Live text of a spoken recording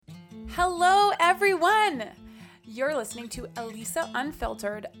Hello, everyone! You're listening to Elisa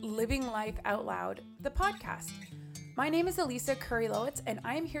Unfiltered, Living Life Out Loud, the podcast. My name is Elisa Curry-Lowitz, and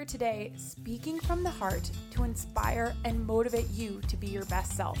I am here today speaking from the heart to inspire and motivate you to be your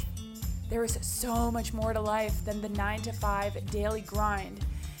best self. There is so much more to life than the 9-to-5 daily grind,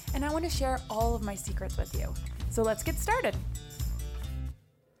 and I want to share all of my secrets with you. So let's get started.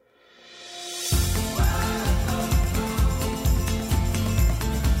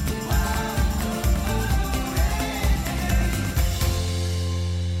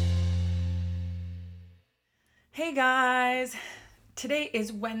 Hey guys, today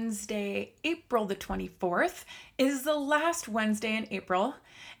is Wednesday, April the 24th. It is the last Wednesday in April.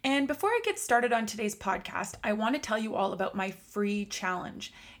 And before I get started on today's podcast, I want to tell you all about my free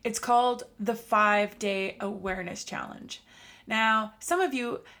challenge. It's called the 5-Day Awareness Challenge. Now, some of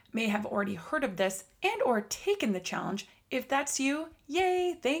you may have already heard of this and or taken the challenge. If that's you,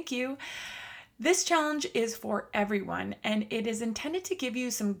 yay, thank you. This challenge is for everyone, and it is intended to give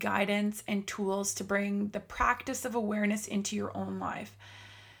you some guidance and tools to bring the practice of awareness into your own life.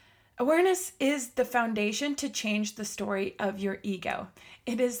 Awareness is the foundation to change the story of your ego.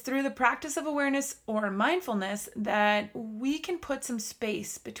 It is through the practice of awareness or mindfulness that we can put some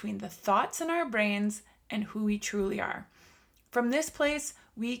space between the thoughts in our brains and who we truly are. From this place,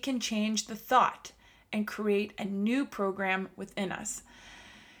 we can change the thought and create a new program within us.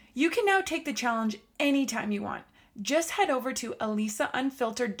 You can now take the challenge anytime you want. Just head over to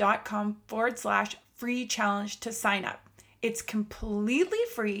elisaunfiltered.com/free challenge to sign up. It's completely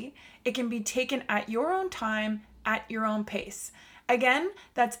free. It can be taken at your own time, at your own pace. Again,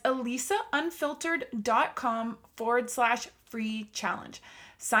 that's elisaunfiltered.com/free challenge.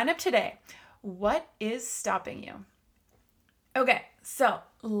 Sign up today. What is stopping you? Okay, so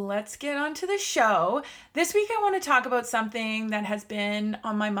let's get on to the show. This week I want to talk about something that has been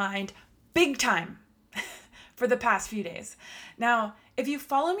on my mind big time for the past few days. Now, if you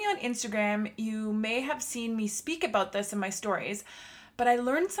follow me on Instagram, you may have seen me speak about this in my stories, but I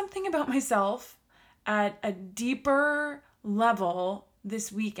learned something about myself at a deeper level this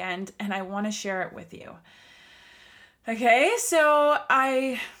weekend, and I want to share it with you. Okay, so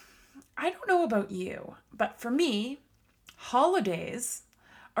I don't know about you, but for me, holidays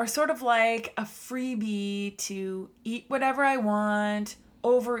are sort of like a freebie to eat whatever I want,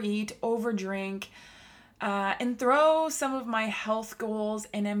 overeat, overdrink, and throw some of my health goals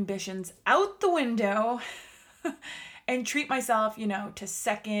and ambitions out the window and treat myself, to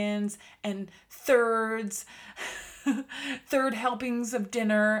seconds and third helpings of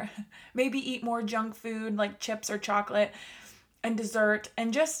dinner, maybe eat more junk food like chips or chocolate and dessert,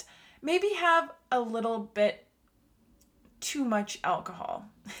 and just maybe have a little bit too much alcohol.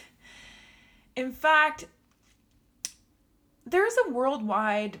 In fact, there's a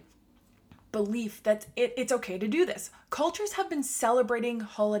worldwide belief that it's okay to do this. Cultures have been celebrating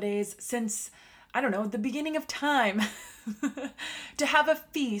holidays since, the beginning of time. To have a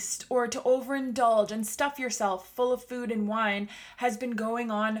feast or to overindulge and stuff yourself full of food and wine has been going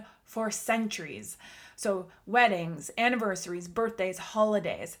on for centuries. So weddings, anniversaries, birthdays,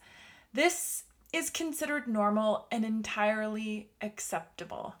 holidays. This is considered normal and entirely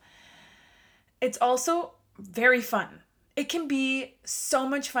acceptable. It's also very fun. It can be so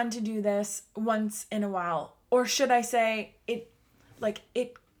much fun to do this once in a while. Or should I say, it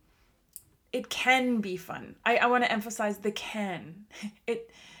can be fun. I want to emphasize the can.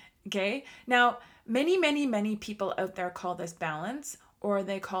 Okay? Now, many people out there call this balance, or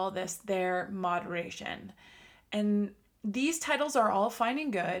they call this their moderation. And these titles are all fine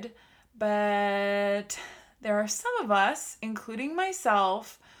and good, but there are some of us, including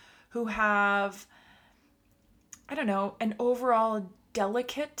myself, who have, an overall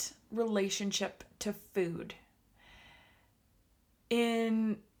delicate relationship to food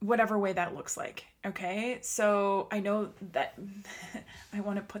in whatever way that looks like. Okay? So I know that I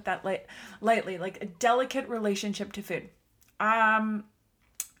want to put that lightly, like a delicate relationship to food.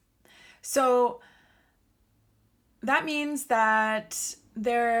 So that means that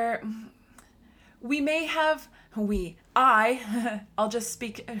I'll just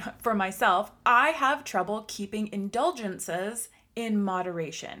speak for myself. I have trouble keeping indulgences in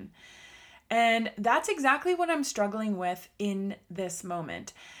moderation. And that's exactly what I'm struggling with in this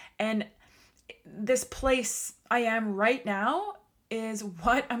moment. And this place I am right now is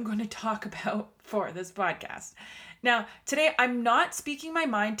what I'm going to talk about for this podcast. Now, today I'm not speaking my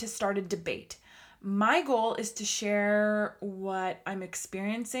mind to start a debate. My goal is to share what I'm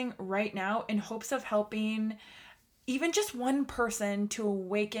experiencing right now in hopes of helping even just one person to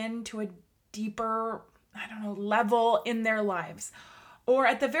awaken to a deeper, level in their lives. or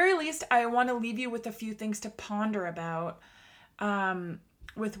at the very least, I want to leave you with a few things to ponder about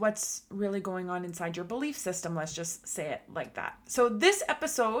with what's really going on inside your belief system. Let's just say it like that. So this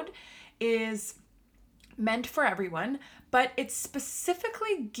episode is meant for everyone, but it's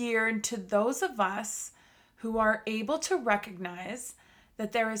specifically geared to those of us who are able to recognize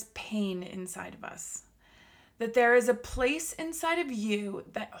that there is pain inside of us, that there is a place inside of you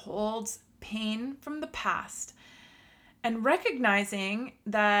that holds pain from the past, and recognizing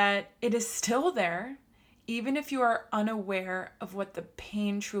that it is still there, even if you are unaware of what the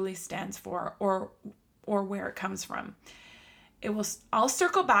pain truly stands for or where it comes from. I'll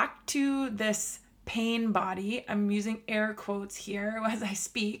circle back to this pain body. I'm using air quotes here as I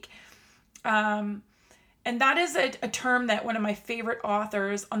speak. And that is a term that one of my favorite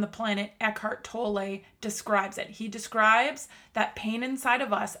authors on the planet, Eckhart Tolle, describes it. He describes that pain inside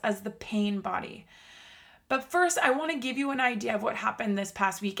of us as the pain body. But first, I want to give you an idea of what happened this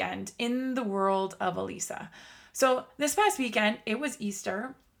past weekend in the world of Elisa. So this past weekend, it was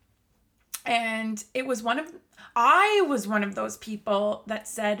Easter. And I was one of those people that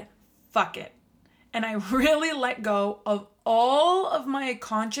said, fuck it. And I really let go of all of my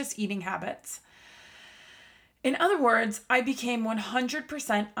conscious eating habits. In other words, I became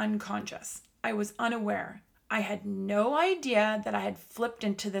 100% unconscious. I was unaware. I had no idea that I had flipped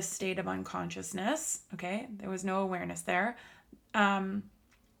into this state of unconsciousness. Okay, there was no awareness there. And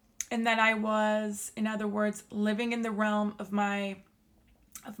that I was, in other words, living in the realm of my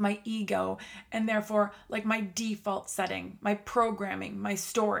ego, and therefore like my default setting, my programming, my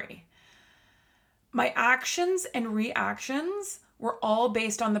story. My actions and reactions were all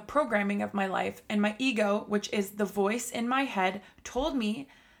based on the programming of my life, and my ego, which is the voice in my head, told me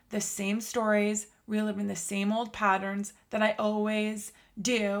the same stories, reliving the same old patterns that I always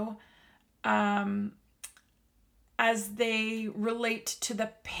do, as they relate to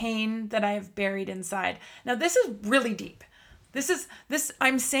the pain that I have buried inside. Now, this is really deep.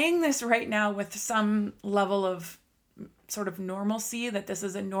 I'm saying this right now with some level of sort of normalcy, that this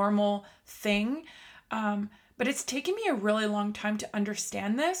is a normal thing. But it's taken me a really long time to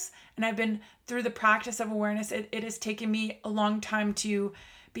understand this. And I've been through the practice of awareness. It has taken me a long time to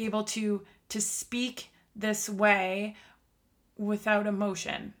be able to speak this way without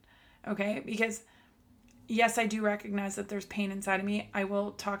emotion. Okay? Because yes, I do recognize that there's pain inside of me. I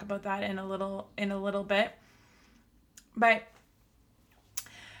will talk about that in a little bit. But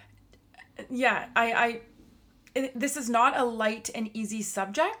yeah, this is not a light and easy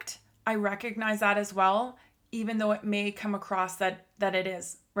subject. I recognize that as well, even though it may come across that it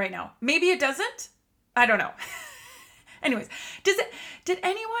is right now. Maybe it doesn't. I don't know. Anyways, did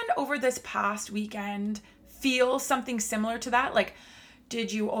anyone over this past weekend feel something similar to that? Like,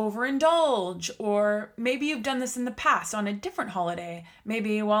 did you overindulge? Or maybe you've done this in the past on a different holiday,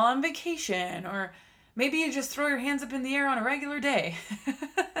 maybe while on vacation, or maybe you just throw your hands up in the air on a regular day.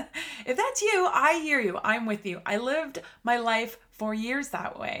 If that's you, I hear you. I'm with you. I lived my life for years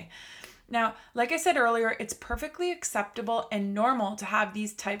that way. Now, like I said earlier, it's perfectly acceptable and normal to have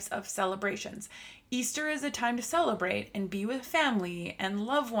these types of celebrations. Easter is a time to celebrate and be with family and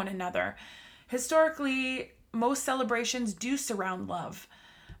love one another. Historically, most celebrations do surround love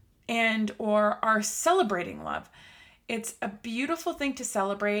or are celebrating love. It's a beautiful thing to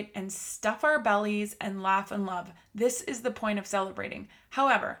celebrate and stuff our bellies and laugh and love. This is the point of celebrating.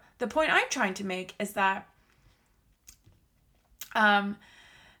 However, the point I'm trying to make is that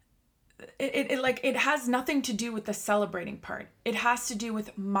it has nothing to do with the celebrating part. It has to do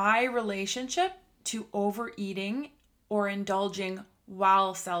with my relationship to overeating or indulging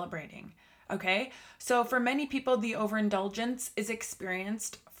while celebrating. Okay? So for many people, the overindulgence is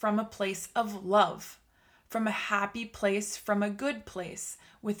experienced from a place of love, from a happy place, from a good place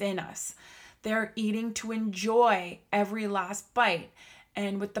within us. They're eating to enjoy every last bite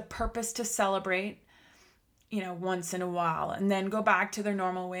and with the purpose to celebrate, once in a while, and then go back to their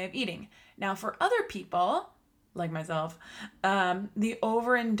normal way of eating. Now, for other people, like myself, the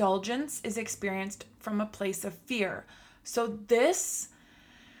overindulgence is experienced from a place of fear. So this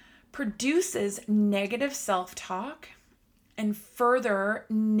produces negative self-talk and further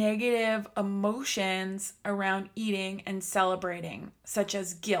negative emotions around eating and celebrating, such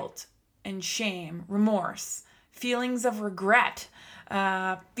as guilt and shame, remorse, feelings of regret,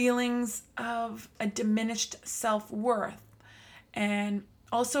 feelings of a diminished self-worth, and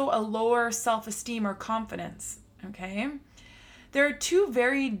also a lower self-esteem or confidence, okay? There are two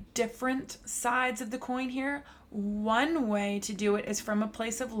very different sides of the coin here. One way to do it is from a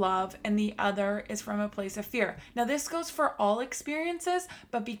place of love, and the other is from a place of fear. Now, this goes for all experiences,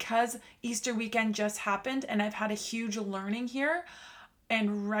 but because Easter weekend just happened and I've had a huge learning here,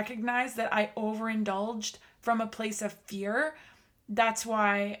 and recognize that I overindulged from a place of fear. That's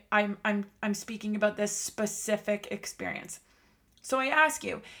why I'm speaking about this specific experience. So I ask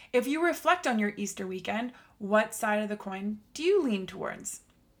you, if you reflect on your Easter weekend, what side of the coin do you lean towards?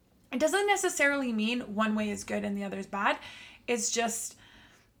 It doesn't necessarily mean one way is good and the other is bad. It's just,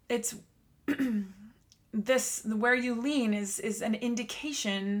 it's this, where you lean is an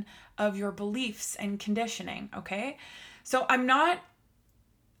indication of your beliefs and conditioning, okay? So I'm not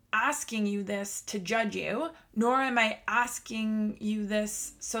asking you this to judge you, nor am I asking you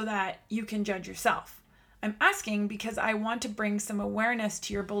this so that you can judge yourself. I'm asking because I want to bring some awareness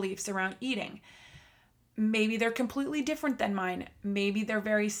to your beliefs around eating. Maybe they're completely different than mine. Maybe they're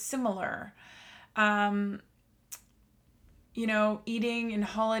very similar. Eating in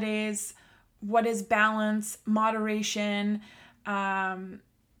holidays, what is balance, moderation, and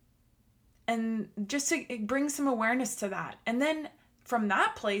just to bring some awareness to that. And then from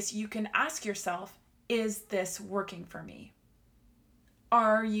that place, you can ask yourself, is this working for me?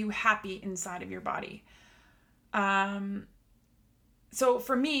 Are you happy inside of your body? So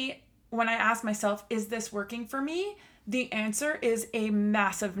for me, when I ask myself, is this working for me? The answer is a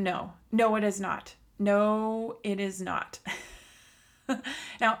massive no. No, it is not. No, it is not.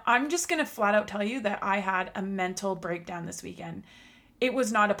 Now, I'm just going to flat out tell you that I had a mental breakdown this weekend. It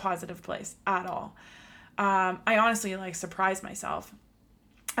was not a positive place at all. I honestly surprised myself.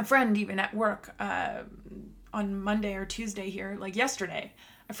 A friend even at work on Monday or Tuesday here, yesterday,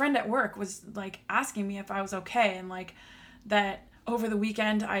 a friend at work was asking me if I was okay, and that over the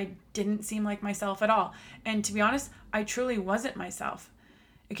weekend I didn't seem like myself at all. And to be honest, I truly wasn't myself.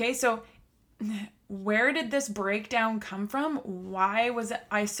 Okay, so where did this breakdown come from? Why was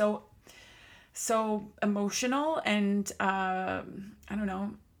I so emotional? And I don't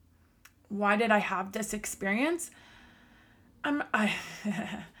know, why did I have this experience? I'm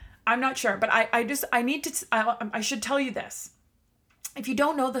not sure, but I should tell you this. If you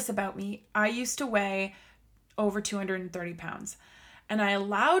don't know this about me, I used to weigh over 230 pounds. And I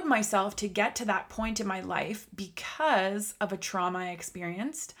allowed myself to get to that point in my life because of a trauma I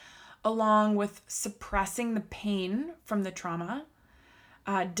experienced, along with suppressing the pain from the trauma,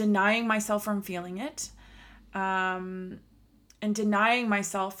 denying myself from feeling it, and denying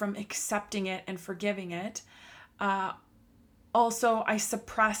myself from accepting it and forgiving it. Also, I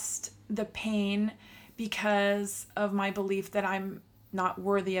suppressed the pain because of my belief that I'm not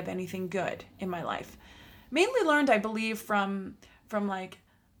worthy of anything good in my life. Mainly learned, I believe, from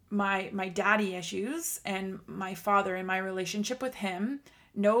my daddy issues and my father and my relationship with him.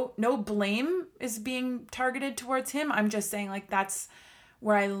 No blame is being targeted towards him. I'm just saying that's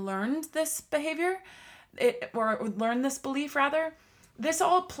where I learned this behavior, or learned this belief rather. This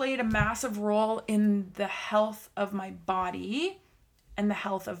all played a massive role in the health of my body and the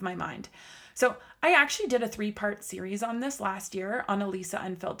health of my mind. So I actually did a 3-part series on this last year on Elisa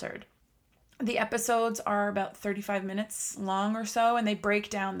Unfiltered. The episodes are about 35 minutes long or so, and they break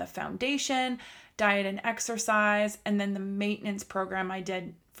down the foundation, diet and exercise, and then the maintenance program I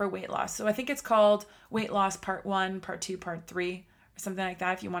did for weight loss. So I think it's called Weight Loss Part 1, Part 2, Part 3, or something like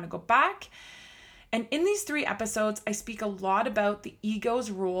that if you want to go back. And in these 3 episodes, I speak a lot about the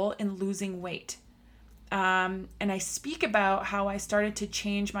ego's role in losing weight. And I speak about how I started to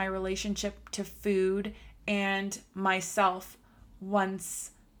change my relationship to food and myself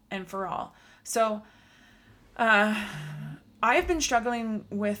once and for all. So I've been struggling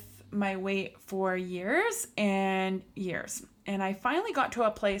with my weight for years and years. And I finally got to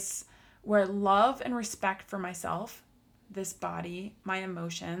a place where love and respect for myself, this body, my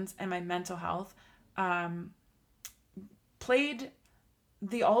emotions, and my mental health played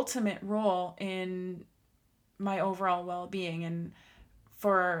the ultimate role in my overall well-being, and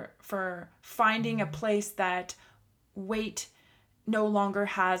for finding a place that weight no longer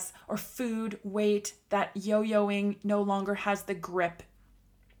has, or food, weight, that yo-yoing no longer has the grip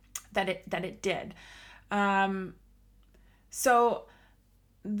that it did. So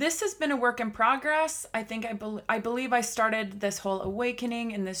this has been a work in progress. I think I believe I started this whole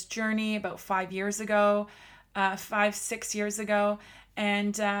awakening and this journey about 5 years ago, 6 years ago.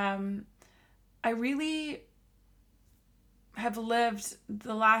 And I really have lived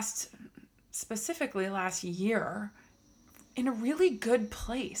specifically last year in a really good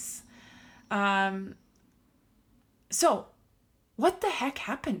place. So what the heck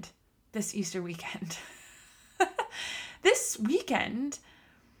happened this Easter weekend? This weekend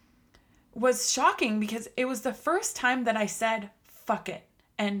was shocking because it was the first time that I said, fuck it,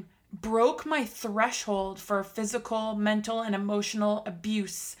 and broke my threshold for physical, mental, and emotional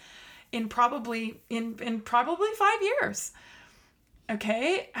abuse in probably 5 years.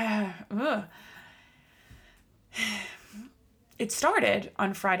 Okay. It started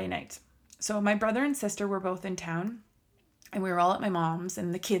on Friday night. So my brother and sister were both in town, and we were all at my mom's,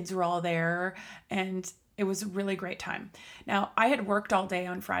 and the kids were all there, and it was a really great time. Now, I had worked all day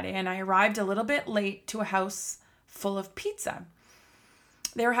on Friday, and I arrived a little bit late to a house full of pizza.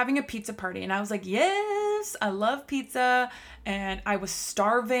 They were having a pizza party, and I was like, yes, I love pizza. And I was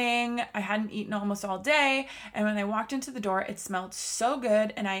starving. I hadn't eaten almost all day. And when I walked into the door, it smelled so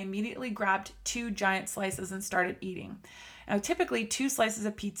good. And I immediately grabbed 2 giant slices and started eating. Now, typically 2 slices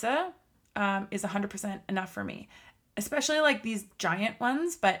of pizza is 100% enough for me, especially like these giant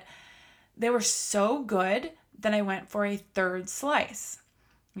ones. But they were so good that I went for a 3rd slice.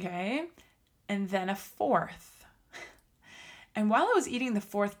 Okay. And then a 4th. And while I was eating the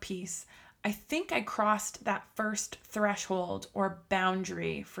 4th piece, I think I crossed that first threshold or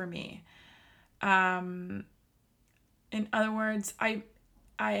boundary for me. In other words, I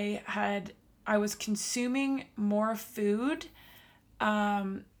was consuming more food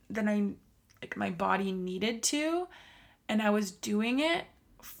than my body needed to, and I was doing it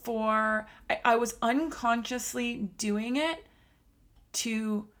I was unconsciously doing it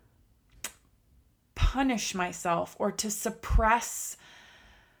to punish myself or to suppress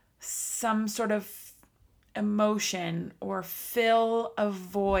some sort of emotion or fill a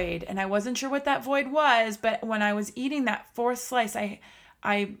void. And I wasn't sure what that void was, but when I was eating that 4th slice,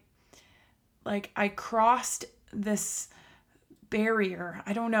 I crossed this barrier.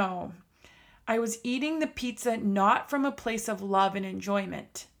 I don't know. I was eating the pizza not from a place of love and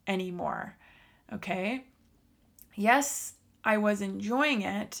enjoyment anymore. Okay? Yes, I was enjoying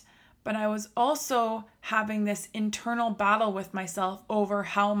it, but I was also having this internal battle with myself over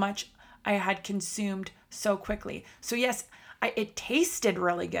how much I had consumed so quickly. So yes, it tasted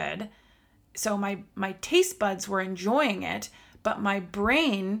really good. So my taste buds were enjoying it, but my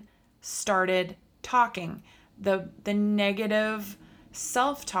brain started talking. The negative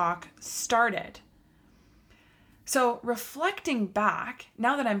self-talk started. So reflecting back,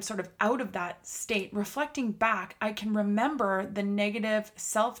 now that I'm sort of out of that state, reflecting back, I can remember the negative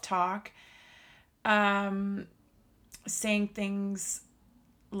self-talk saying things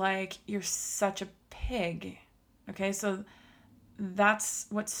like, you're such a pig. Okay, so that's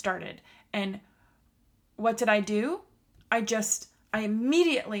what started. And what did I do? I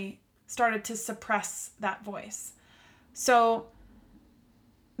immediately started to suppress that voice. So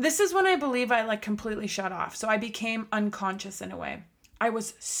this is when I believe I completely shut off. So I became unconscious in a way. I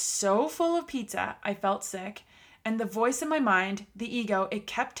was so full of pizza, I felt sick. And the voice in my mind, the ego, it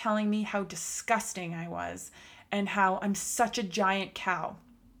kept telling me how disgusting I was and how I'm such a giant cow.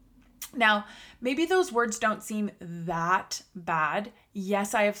 Now, maybe those words don't seem that bad.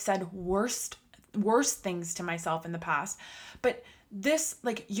 Yes, I have said worse things to myself in the past. But this,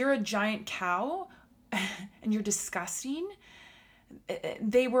 you're a giant cow and you're disgusting,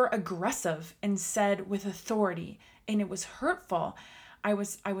 they were aggressive and said with authority, and it was hurtful. I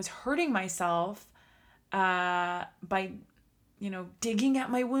was hurting myself by digging at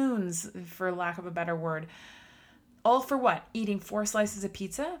my wounds, for lack of a better word. All for what? Eating 4 slices of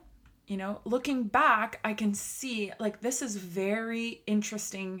pizza? Looking back, I can see this is very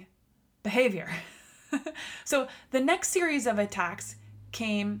interesting behavior. So the next series of attacks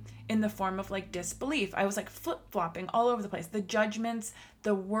came in the form of disbelief. I was flip-flopping all over the place. The judgments,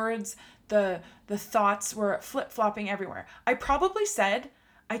 the words, the thoughts were flip-flopping everywhere. I probably said,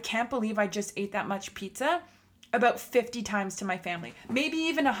 I can't believe I just ate that much pizza, about 50 times to my family, maybe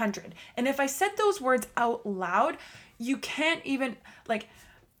even 100. And if I said those words out loud, you can't even,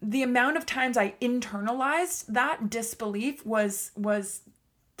 the amount of times I internalized that disbelief was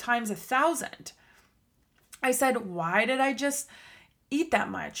times 1,000. I said, why did I just eat that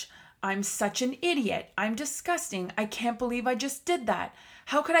much? I'm such an idiot. I'm disgusting. I can't believe I just did that.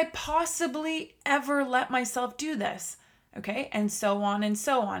 How could I possibly ever let myself do this? Okay. And so on and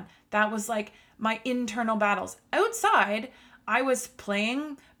so on. That was my internal battles. Outside, I was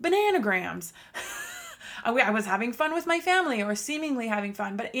playing bananagrams. I was having fun with my family, or seemingly having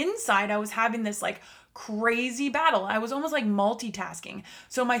fun. But inside, I was having this crazy battle. I was almost multitasking.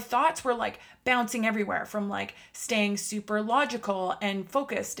 So my thoughts were bouncing everywhere, from staying super logical and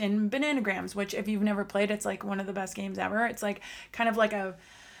focused in bananagrams, which if you've never played, it's one of the best games ever. It's kind of like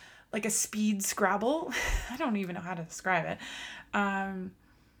a speed Scrabble. I don't even know how to describe it.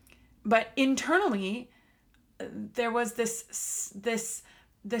 But internally, there was this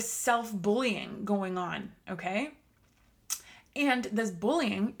self-bullying going on, okay? And this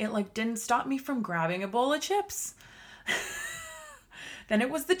bullying, it didn't stop me from grabbing a bowl of chips. Then it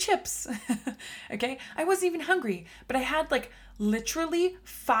was the chips. Okay? I wasn't even hungry, but I had literally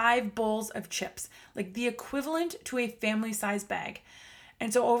 5 bowls of chips, like the equivalent to a family size bag.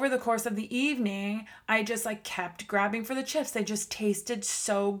 And so over the course of the evening, I just like kept grabbing for the chips. They just tasted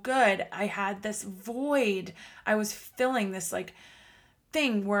so good. I had this void. I was filling this like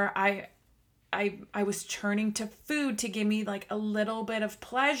thing where I was turning to food to give me like a little bit of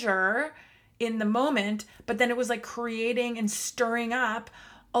pleasure in the moment, but then it was like creating and stirring up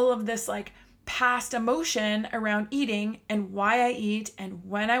all of this like past emotion around eating and why I eat and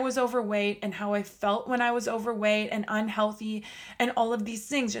when I was overweight and how I felt when I was overweight and unhealthy, and all of these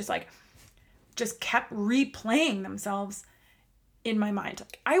things just kept replaying themselves in my mind.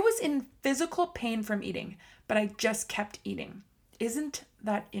 Like, I was in physical pain from eating, but I just kept eating. Isn't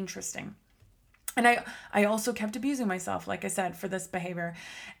that interesting? And I also kept abusing myself, like I said, for this behavior.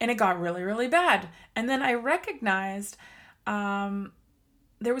 And it got really, really bad. And then I recognized,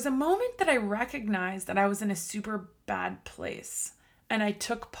 there was a moment that I recognized that I was in a super bad place. And I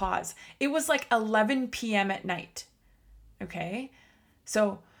took pause. It was like 11 p.m. at night. Okay?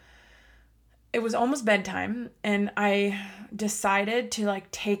 So it was almost bedtime. And I decided to like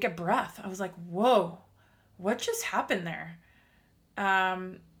take a breath. I was like, whoa, what just happened there?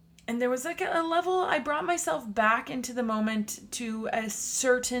 And there was like a level, I brought myself back into the moment to a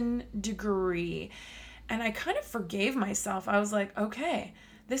certain degree. And I kind of forgave myself. I was like, okay,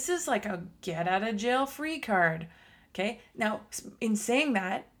 this is like a get out of jail free card. Okay. Now, in saying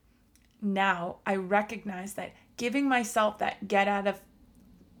that, now I recognize that giving myself that get out of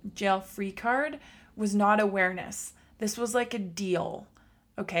jail free card was not awareness. This was like a deal.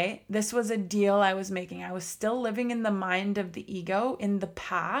 Okay, this was a deal I was making. I was still living in the mind of the ego in the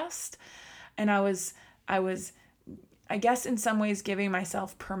past. And I was, I guess in some ways giving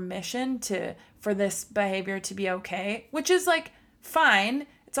myself permission for this behavior to be okay, which is like fine.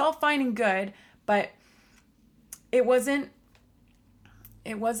 It's all fine and good, but it wasn't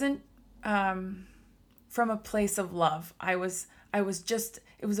from a place of love. I was just,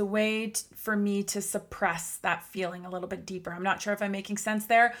 it was a way for me to suppress that feeling a little bit deeper. I'm not sure if I'm making sense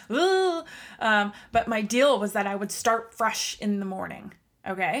there. But my deal was that I would start fresh in the morning.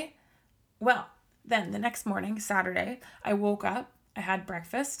 Okay. Well, then the next morning, Saturday, I woke up, I had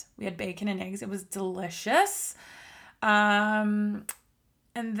breakfast. We had bacon and eggs. It was delicious. And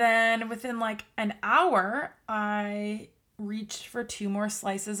then within like an hour, I reached for 2 more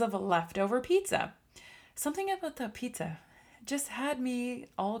slices of a leftover pizza. Something about the pizza just had me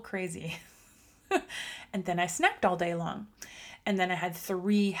all crazy. And then I snacked all day long. And then I had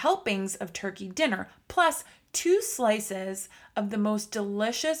 3 helpings of turkey dinner, plus 2 slices of the most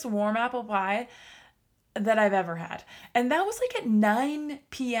delicious warm apple pie that I've ever had. And that was like at 9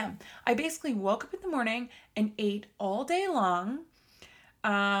 p.m. I basically woke up in the morning and ate all day long.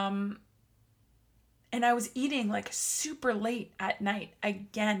 And I was eating like super late at night.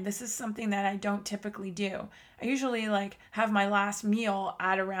 Again, this is something that I don't typically do. I usually like have my last meal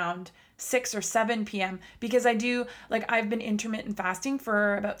at around 6 or 7 p.m. because I do, like, I've been intermittent fasting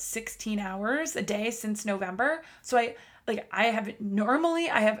for about 16 hours a day since November. So I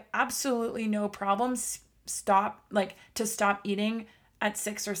have absolutely no problems stop eating at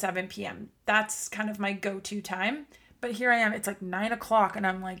 6 or 7 p.m. That's kind of my go-to time. But here I am, it's like 9 o'clock and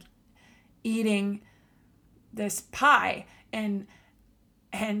I'm like eating this pie, and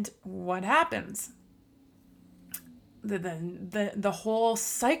what happens? The whole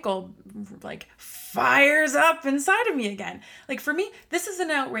cycle like fires up inside of me again. Like for me, this is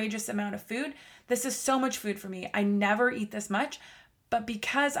an outrageous amount of food. This is so much food for me. I never eat this much, but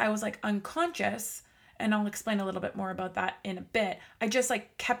because I was like unconscious, and I'll explain a little bit more about that in a bit, I just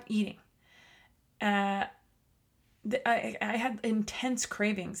like kept eating. I had intense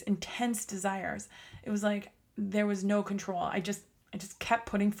cravings, intense desires. It was like there was no control. I just kept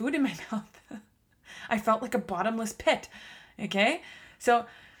putting food in my mouth. I felt like a bottomless pit. Okay? So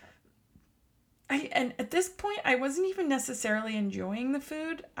and at this point I wasn't even necessarily enjoying the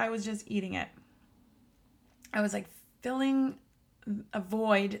food. I was just eating it. I was like filling a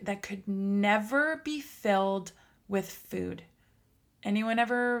void that could never be filled with food. Anyone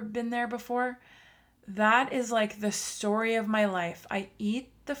ever been there before? That is like the story of my life. I eat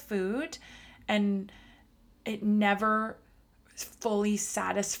the food and it never fully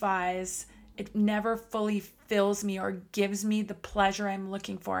satisfies. It never fully fills me or gives me the pleasure I'm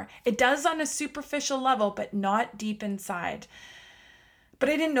looking for. It does on a superficial level, but not deep inside. But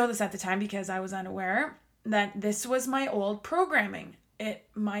I didn't know this at the time because I was unaware that this was my old programming.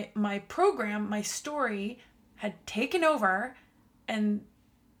 My program, my story had taken over, and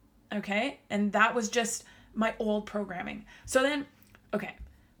that was just my old programming. So then,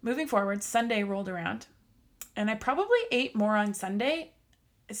 moving forward, Sunday rolled around. And I probably ate more on Sunday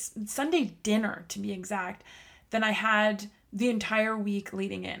dinner to be exact, than I had the entire week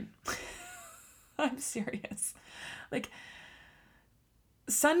leading in. I'm serious. Like,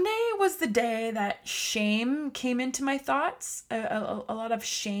 Sunday was the day that shame came into my thoughts, a lot of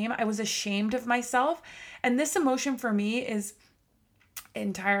shame. I was ashamed of myself. And this emotion for me is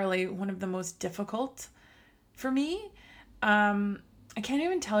entirely one of the most difficult for me. I can't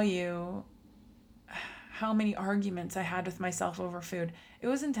even tell you how many arguments I had with myself over food. It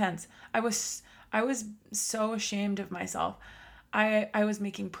was intense. I was so ashamed of myself. I was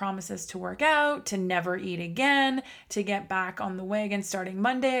making promises to work out, to never eat again, to get back on the wagon starting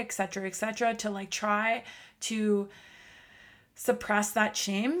Monday, etc., to like try to suppress that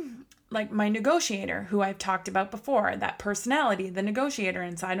shame. Like my negotiator, who I've talked about before, that personality, the negotiator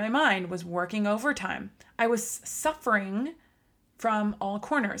inside my mind was working overtime. I was suffering from all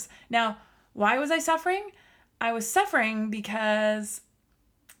corners. Now, why was I suffering? I was suffering because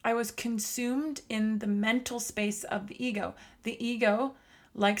I was consumed in the mental space of the ego. The ego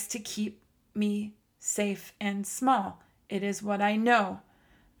likes to keep me safe and small. It is what I know,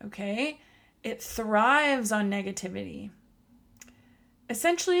 okay? It thrives on negativity.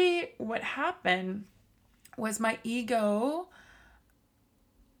 Essentially, what happened was my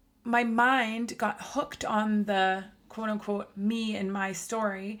mind got hooked on the quote-unquote me and my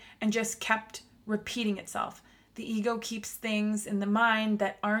story and just kept repeating itself. The ego keeps things in the mind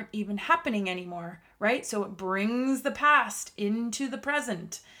that aren't even happening anymore, right? So it brings the past into the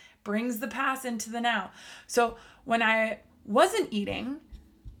present, brings the past into the now. So when I wasn't eating,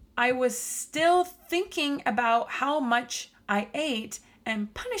 I was still thinking about how much I ate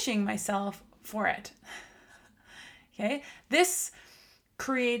and punishing myself for it. Okay? This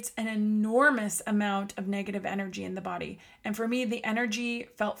creates an enormous amount of negative energy in the body. And for me, the energy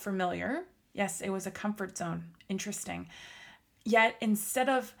felt familiar. Yes, it was a comfort zone. Interesting. Yet instead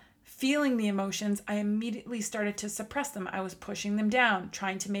of feeling the emotions, I immediately started to suppress them. I was pushing them down,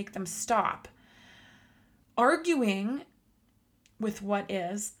 trying to make them stop. Arguing with what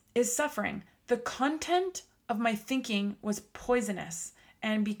is suffering. The content of my thinking was poisonous.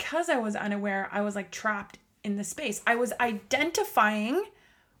 And because I was unaware, I was like trapped in the space. I was identifying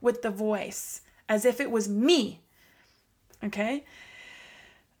with the voice as if it was me. Okay?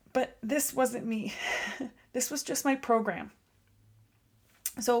 But this wasn't me. This was just my program.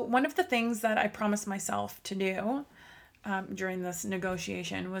 So one of the things that I promised myself to do during this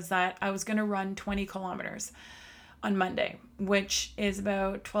negotiation was that I was going to run 20 kilometers on Monday, which is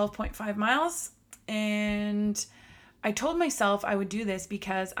about 12.5 miles. And I told myself I would do this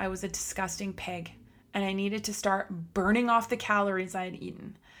because I was a disgusting pig and I needed to start burning off the calories I had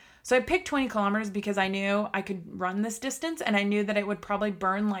eaten. So I picked 20 kilometers because I knew I could run this distance and I knew that it would probably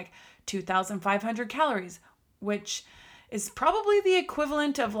burn like 2,500 calories, which is probably the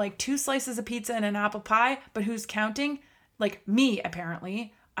equivalent of like 2 slices of pizza and an apple pie, but who's counting? Like me,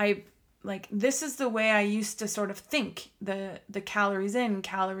 apparently. This is the way I used to sort of think, the calories in,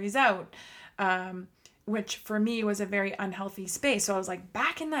 calories out, which for me was a very unhealthy space. So I was like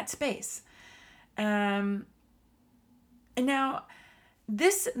back in that space. And now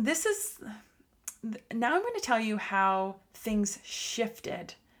this is, now I'm going to tell you how things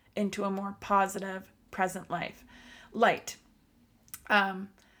shifted into a more positive present light.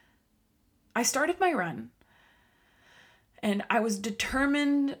 I started my run and I was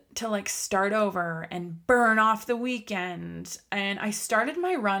determined to like start over and burn off the weekend. And I started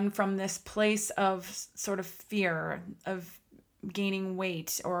my run from this place of sort of fear of gaining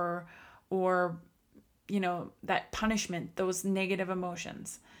weight or that punishment, those negative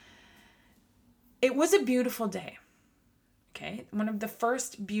emotions. It was a beautiful day. Okay. One of the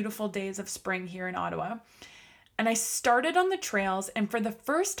first beautiful days of spring here in Ottawa. And I started on the trails, and for the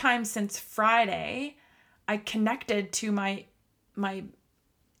first time since Friday, I connected to my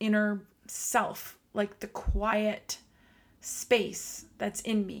inner self, like the quiet space that's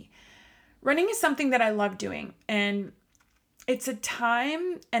in me. Running is something that I love doing, and it's a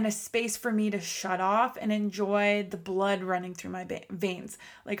time and a space for me to shut off and enjoy the blood running through my veins,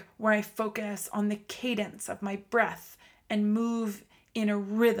 like where I focus on the cadence of my breath and move in a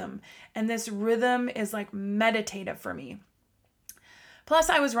rhythm. And this rhythm is like meditative for me. Plus,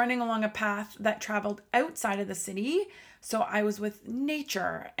 I was running along a path that traveled outside of the city. So I was with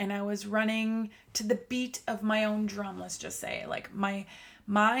nature and I was running to the beat of my own drum, let's just say. Like my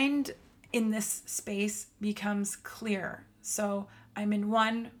mind in this space becomes clear. So I'm in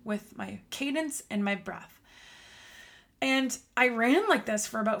one with my cadence and my breath. And I ran like this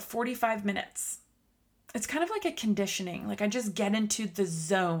for about 45 minutes. It's kind of like a conditioning. Like I just get into the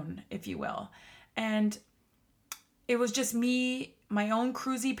zone, if you will. And it was just me, my own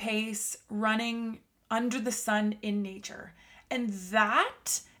cruisy pace, running under the sun in nature. And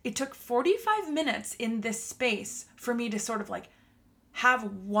it took 45 minutes in this space for me to sort of like have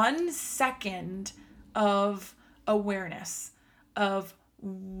 1 second of awareness of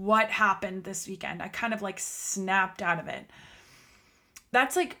what happened this weekend. I kind of like snapped out of it.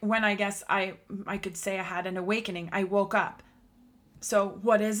 That's like when I guess I could say I had an awakening. I woke up. So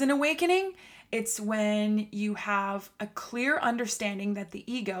what is an awakening? It's when you have a clear understanding that the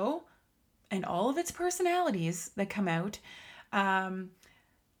ego and all of its personalities that come out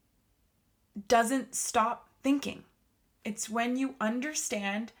doesn't stop thinking. It's when you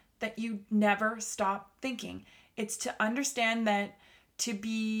understand that you never stop thinking. It's to understand that to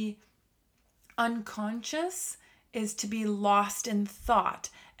be unconscious is to be lost in thought,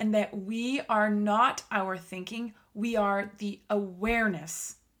 and that we are not our thinking, we are the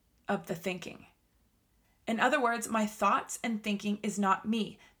awareness of the thinking. In other words, my thoughts and thinking is not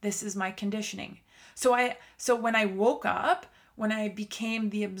me. This is my conditioning. So when I woke up, when I became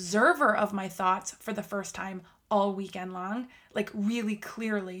the observer of my thoughts for the first time all weekend long, like really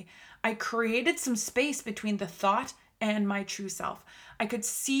clearly, I created some space between the thought and my true self. I could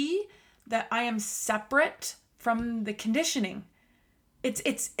see that I am separate from the conditioning.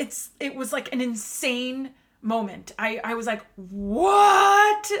 It was like an insane moment. I was like,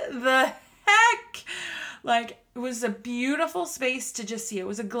 what the heck? Like, it was a beautiful space to just see. It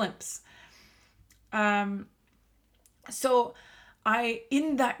was a glimpse. So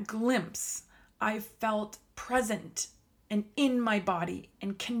in that glimpse, I felt present and in my body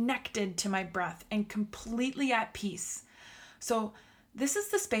and connected to my breath and completely at peace. So this is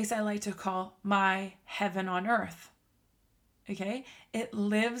the space I like to call my heaven on earth. Okay? It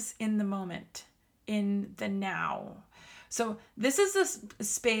lives in the moment, in the now. So this is a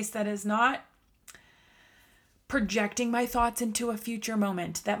space that is not projecting my thoughts into a future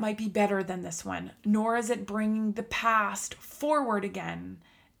moment that might be better than this one, nor is it bringing the past forward again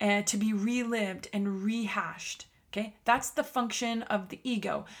to be relived and rehashed. Okay, that's the function of the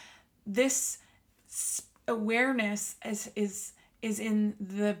ego. This awareness is in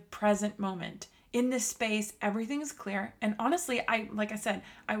the present moment. In this space, everything is clear. And honestly, like I said,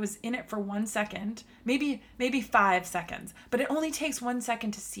 I was in it for 1 second, maybe 5 seconds, but it only takes 1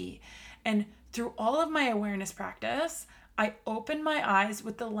 second to see. And through all of my awareness practice, I opened my eyes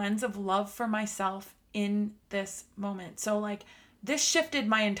with the lens of love for myself in this moment. So like this shifted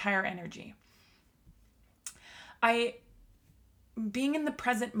my entire energy. Being in the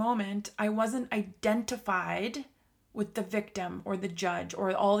present moment, I wasn't identified with the victim or the judge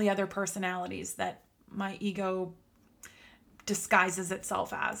or all the other personalities that my ego disguises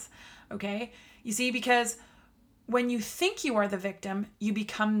itself as. Okay? You see, because when you think you are the victim, you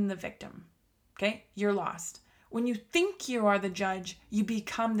become the victim. Okay? You're lost. When you think you are the judge, you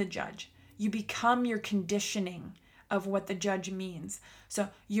become the judge. You become your conditioning of what the judge means. So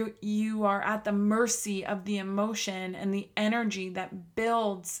you are at the mercy of the emotion and the energy that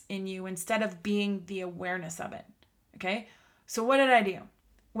builds in you instead of being the awareness of it. Okay? So what did I do?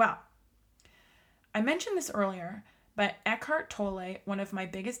 Well, I mentioned this earlier, but Eckhart Tolle, one of my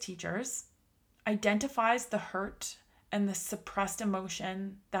biggest teachers, identifies the hurt and the suppressed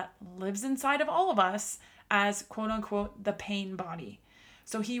emotion that lives inside of all of us as quote unquote the pain body.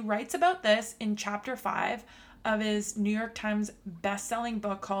 So he writes about this in chapter 5 of his New York Times best-selling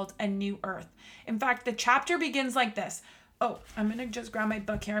book called A New Earth. In fact, the chapter begins like this. Oh, I'm going to just grab my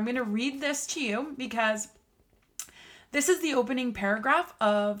book here. I'm going to read this to you because this is the opening paragraph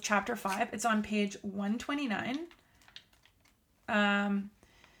of chapter 5. It's on page 129. I'm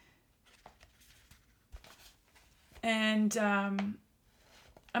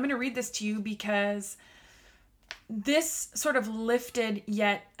going to read this to you because this sort of lifted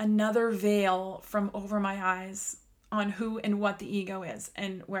yet another veil from over my eyes on who and what the ego is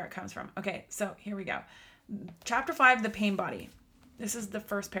and where it comes from. Okay, so here we go. Chapter 5, the pain body. This is the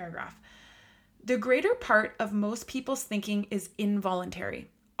first paragraph. The greater part of most people's thinking is involuntary,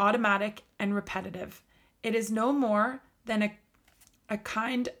 automatic, and repetitive. It is no more than a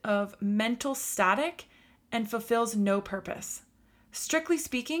kind of mental static and fulfills no purpose. Strictly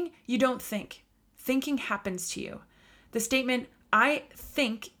speaking, you don't think. Thinking happens to you. The statement, I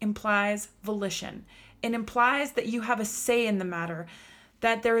think, implies volition. It implies that you have a say in the matter,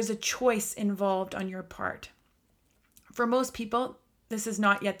 that there is a choice involved on your part. For most people, this is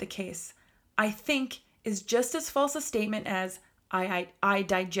not yet the case. I think is just as false a statement as I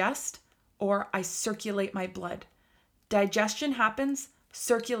digest or I circulate my blood. Digestion happens,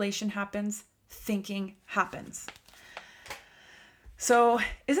 circulation happens, thinking happens. So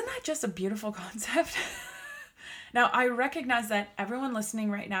isn't that just a beautiful concept? Now, I recognize that everyone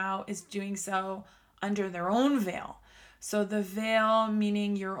listening right now is doing so under their own veil. So the veil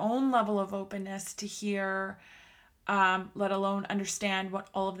meaning your own level of openness to hear, let alone understand what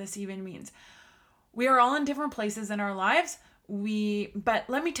all of this even means. We are all in different places in our lives. But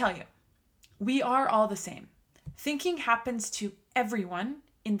let me tell you, we are all the same. Thinking happens to everyone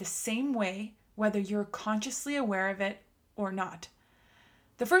in the same way, whether you're consciously aware of it or not.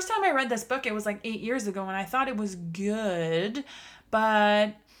 The first time I read this book, it was like 8 years ago, and I thought it was good,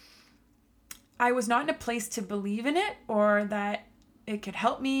 but I was not in a place to believe in it or that it could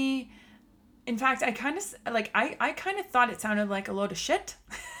help me. In fact, I kind of thought it sounded like a load of shit.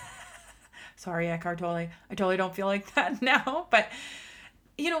 Sorry, Eckhart Tolle. I totally don't feel like that now, but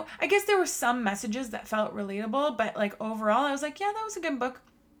I guess there were some messages that felt relatable, but like overall, I was like, yeah, that was a good book.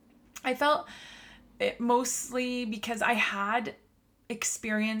 I felt it mostly because I had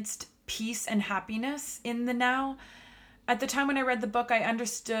experienced peace and happiness in the now. At the time when I read the book, I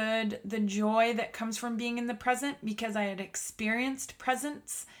understood the joy that comes from being in the present because I had experienced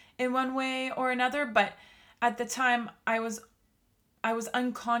presence in one way or another. But at the time, I was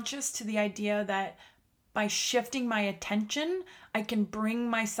unconscious to the idea that by shifting my attention, I can bring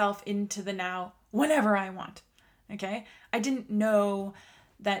myself into the now whenever I want. Okay? I didn't know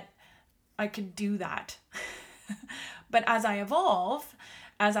that I could do that. But as I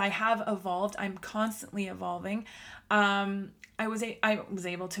have evolved, I'm constantly evolving. I was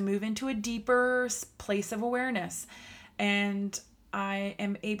able to move into a deeper place of awareness, and I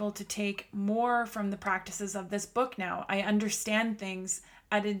am able to take more from the practices of this book now. I understand things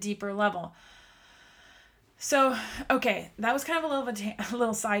at a deeper level. So, okay, that was kind of a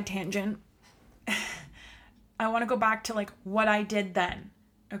little side tangent. I want to go back to like what I did then.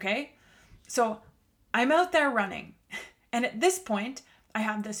 Okay, so I'm out there running, and at this point, I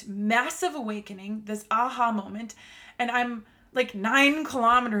have this massive awakening, this aha moment, and I'm like 9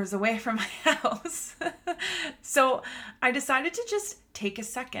 kilometers away from my house. So I decided to just take a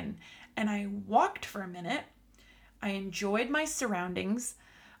second, and I walked for a minute. I enjoyed my surroundings.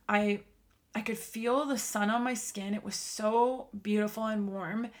 I could feel the sun on my skin. It was so beautiful and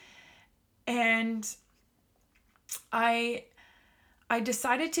warm. And I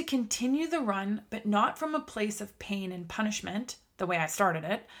decided to continue the run, but not from a place of pain and punishment, the way I started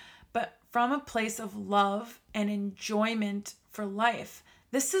it, but from a place of love and enjoyment for life.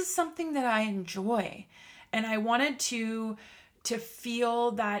 This is something that I enjoy, and I wanted to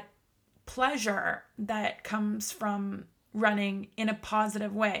feel that pleasure that comes from running in a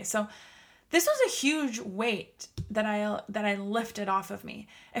positive way. So this was a huge weight that I lifted off of me.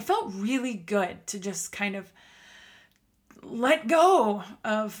 It felt really good to just kind of let go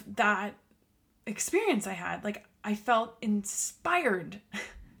of that experience I had. Like, I felt inspired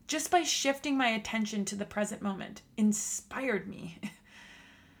just by shifting my attention to the present moment. Inspired me.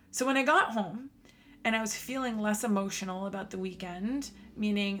 So when I got home and I was feeling less emotional about the weekend,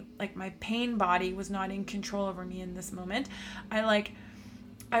 meaning like my pain body was not in control over me in this moment,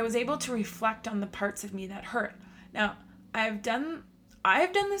 I was able to reflect on the parts of me that hurt. Now, I've done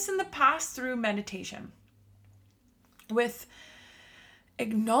this in the past through meditation, with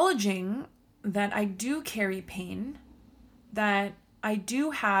acknowledging that I do carry pain, that I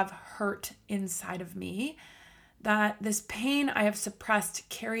do have hurt inside of me, that this pain I have suppressed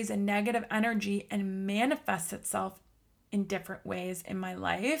carries a negative energy and manifests itself in different ways in my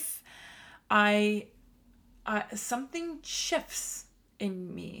life. Something shifts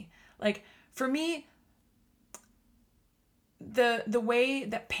in me. Like, for me, the way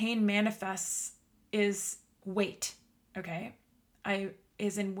that pain manifests is weight. Okay?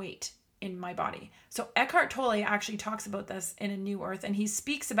 Is in weight in my body. So Eckhart Tolle actually talks about this in A New Earth, and he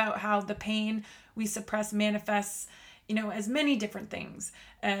speaks about how the pain we suppress manifests, as many different things,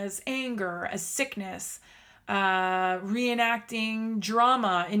 as anger, as sickness, reenacting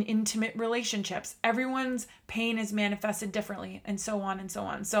drama in intimate relationships. Everyone's pain is manifested differently, and so on and so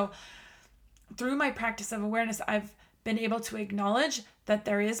on. So through my practice of awareness, I've been able to acknowledge that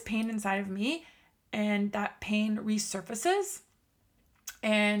there is pain inside of me, and that pain resurfaces,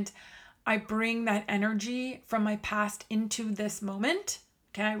 and I bring that energy from my past into this moment.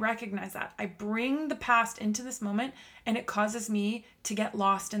 Okay, I recognize that. I bring the past into this moment, and it causes me to get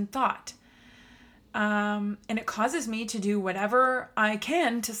lost in thought. And it causes me to do whatever I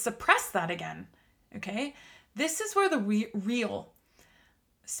can to suppress that again. Okay, this is where the real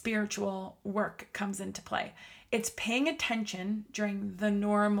spiritual work comes into play. It's paying attention during the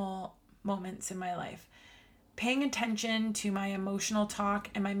normal moments in my life. Paying attention to my emotional talk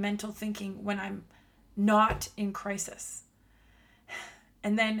and my mental thinking when I'm not in crisis.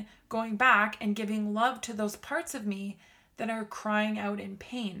 and then going back and giving love to those parts of me that are crying out in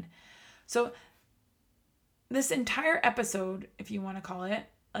pain. So this entire episode, if you want to call it,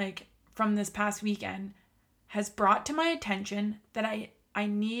 like from this past weekend, has brought to my attention that I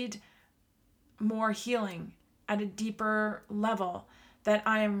need more healing at a deeper level, that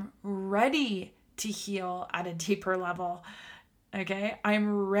I'm ready to heal at a deeper level. Okay,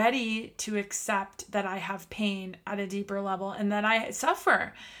 I'm ready to accept that I have pain at a deeper level and that I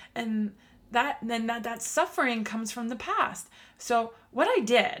suffer, and that suffering comes from the past. So what I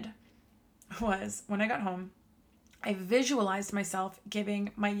did was, when I got home, I visualized myself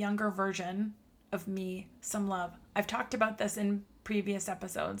giving my younger version of me some love. I've talked about this in previous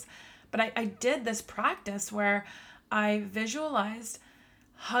episodes, but I did this practice where I visualized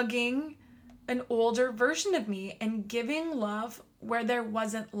hugging an older version of me and giving love where there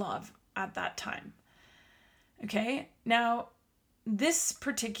wasn't love at that time. Okay, now this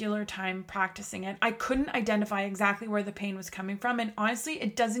particular time practicing it, I couldn't identify exactly where the pain was coming from, and honestly,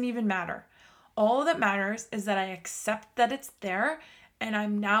 it doesn't even matter. All that matters is that I accept that it's there, and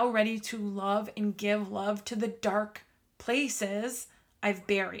I'm now ready to love and give love to the dark places I've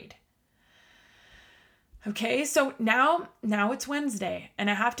buried. Okay, so now it's Wednesday,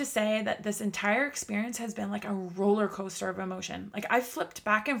 and I have to say that this entire experience has been like a roller coaster of emotion. Like, I've flipped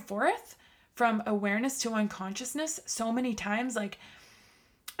back and forth from awareness to unconsciousness so many times. Like,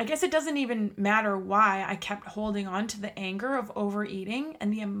 I guess it doesn't even matter why I kept holding on to the anger of overeating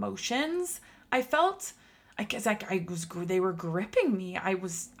and the emotions I felt. I guess like they were gripping me. I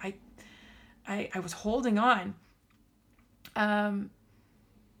was holding on. That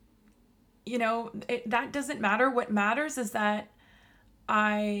doesn't matter. What matters is that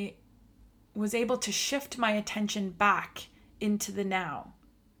I was able to shift my attention back into the now.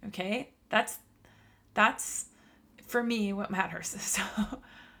 Okay? That's for me what matters. So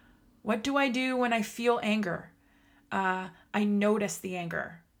what do I do when I feel anger? I notice the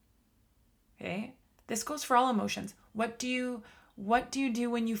anger. Okay? This goes for all emotions. What do you do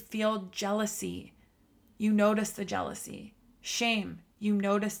when you feel jealousy? You notice the jealousy. Shame, you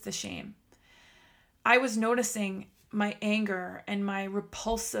notice the shame. I was noticing my anger and my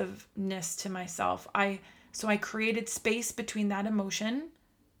repulsiveness to myself. So I created space between that emotion,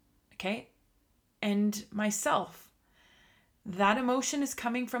 okay, and myself. That emotion is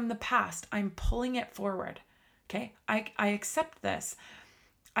coming from the past. I'm pulling it forward, okay? I accept this.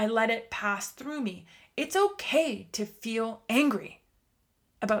 I let it pass through me. It's okay to feel angry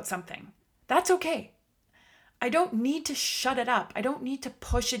about something. That's okay. I don't need to shut it up. I don't need to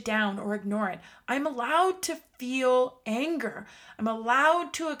push it down or ignore it. I'm allowed to feel anger. I'm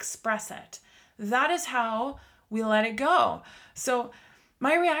allowed to express it. That is how we let it go. So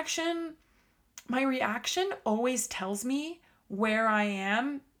my reaction always tells me where I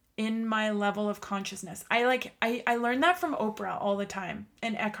am in my level of consciousness. I learned that from Oprah all the time,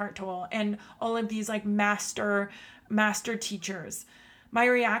 and Eckhart Tolle, and all of these like master teachers. My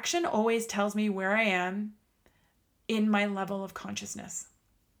reaction always tells me where I am in my level of consciousness.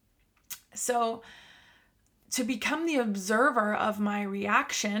 So to become the observer of my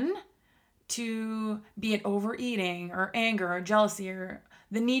reaction, to be it overeating or anger or jealousy or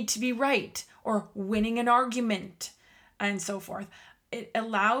the need to be right or winning an argument and so forth, it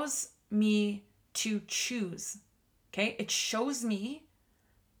allows me to choose. Okay? It shows me,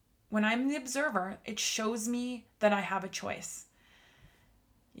 when I'm the observer, it shows me that I have a choice.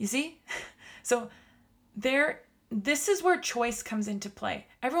 You see? So this is where choice comes into play.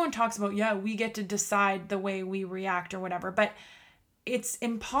 Everyone talks about, we get to decide the way we react or whatever, but it's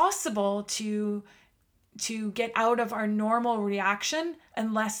impossible to get out of our normal reaction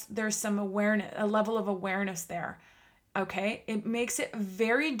unless there's some awareness, a level of awareness there. Okay? It makes it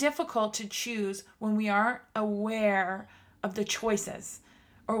very difficult to choose when we aren't aware of the choices.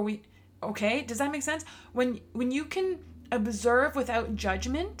 Okay? Does that make sense? When you can observe without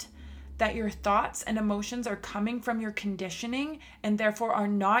judgment that your thoughts and emotions are coming from your conditioning and therefore are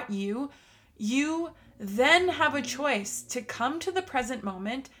not you then have a choice to come to the present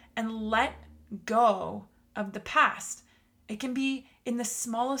moment and let go of the past. It can be in the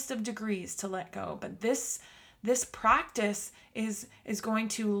smallest of degrees to let go, but this practice is going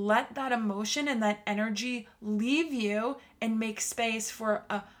to let that emotion and that energy leave you and make space for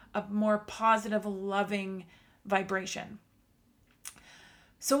a more positive, loving vibration.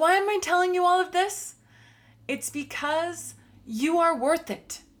 So why am I telling you all of this? It's because you are worth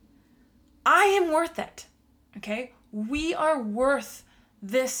it. I am worth it. Okay? We are worth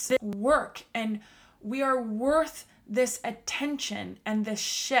this work, and we are worth this attention and this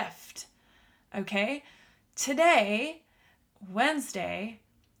shift. Okay? Today, Wednesday,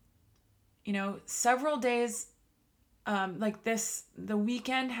 several days like this, the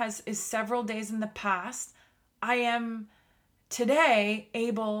weekend is several days in the past. I am today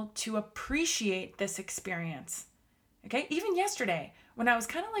able to appreciate this experience. Okay. Even yesterday, when I was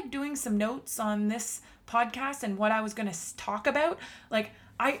kind of like doing some notes on this podcast and what I was going to talk about, like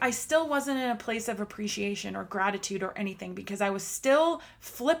I still wasn't in a place of appreciation or gratitude or anything, because I was still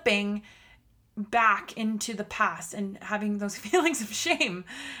flipping back into the past and having those feelings of shame.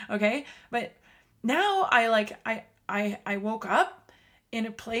 Okay. But now I woke up in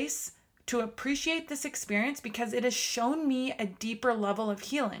a place to appreciate this experience because it has shown me a deeper level of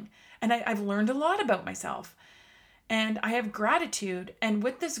healing. And I've learned a lot about myself, and I have gratitude. And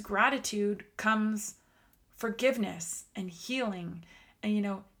with this gratitude comes forgiveness and healing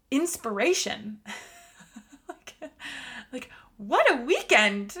and, inspiration. like what a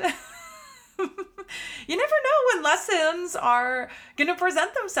weekend. You never know when lessons are going to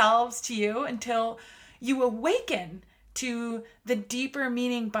present themselves to you until you awaken to the deeper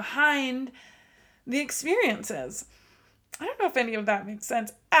meaning behind the experiences. I don't know if any of that makes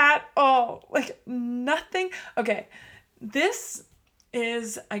sense at all. Like nothing. Okay. This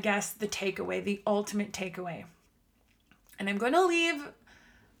is, I guess, the takeaway, the ultimate takeaway. And I'm going to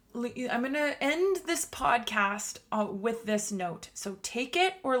end this podcast with this note. So take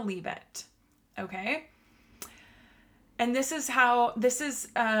it or leave it. Okay. And this is how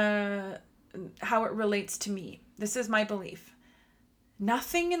it relates to me. This is my belief.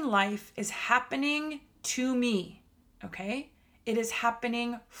 Nothing in life is happening to me. Okay. It is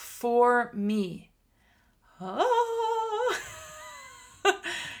happening for me. Oh,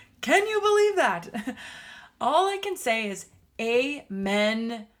 can you believe that? All I can say is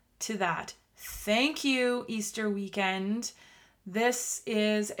amen to that. Thank you, Easter weekend. This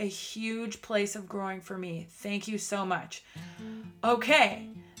is a huge place of growing for me. Thank you so much. Okay,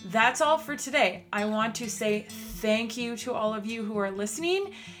 that's all for today. I want to say thank you to all of you who are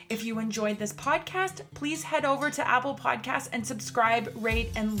listening. If you enjoyed this podcast, please head over to Apple Podcasts and subscribe,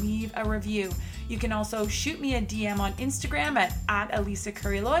 rate, and leave a review. You can also shoot me a DM on Instagram at Elisa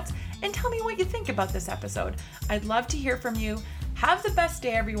Curry-Lowitz and tell me what you think about this episode. I'd love to hear from you. Have the best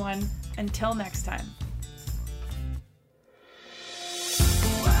day, everyone. Until next time.